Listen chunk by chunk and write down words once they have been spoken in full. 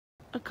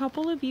A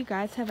couple of you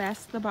guys have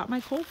asked about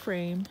my cold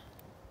frame.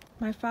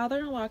 My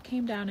father-in-law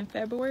came down in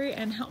February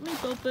and helped me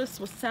build this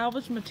with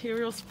salvaged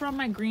materials from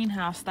my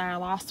greenhouse that I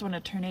lost when a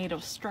tornado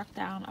struck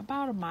down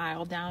about a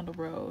mile down the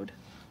road.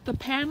 The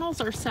panels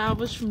are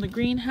salvaged from the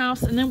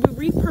greenhouse, and then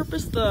we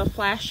repurposed the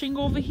flashing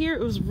over here.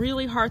 It was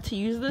really hard to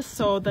use this,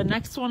 so the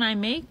next one I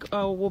make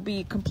will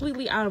be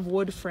completely out of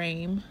wood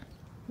frame.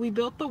 We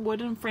built the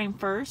wooden frame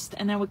first,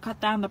 and then we cut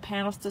down the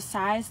panels to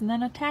size and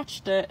then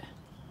attached it.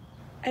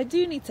 I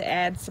do need to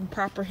add some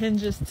proper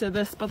hinges to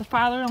this, but the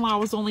father-in-law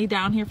was only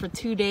down here for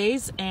 2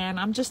 days, and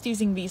I'm just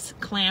using these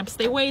clamps.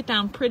 They weigh it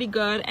down pretty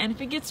good, and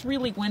if it gets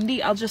really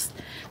windy, I'll just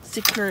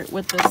secure it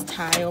with this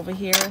tie over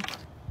here.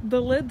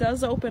 The lid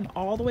does open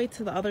all the way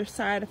to the other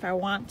side if I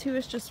want to.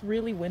 It's just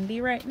really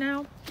windy right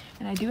now,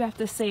 and I do have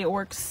to say it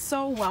works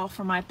so well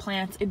for my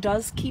plants. It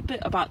does keep it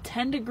about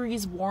 10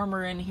 degrees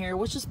warmer in here,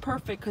 which is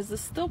perfect because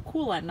it's still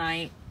cool at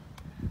night.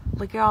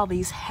 Look at all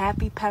these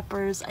happy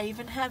peppers. I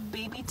even have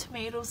baby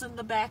tomatoes in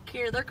the back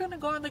here. They're gonna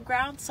go in the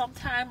ground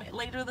sometime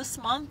later this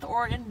month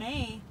or in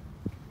May.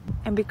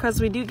 And because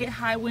we do get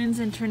high winds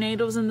and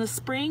tornadoes in the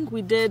spring,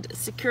 we did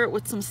secure it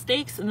with some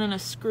stakes and then a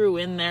screw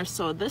in there.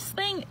 So this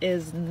thing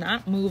is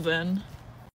not moving.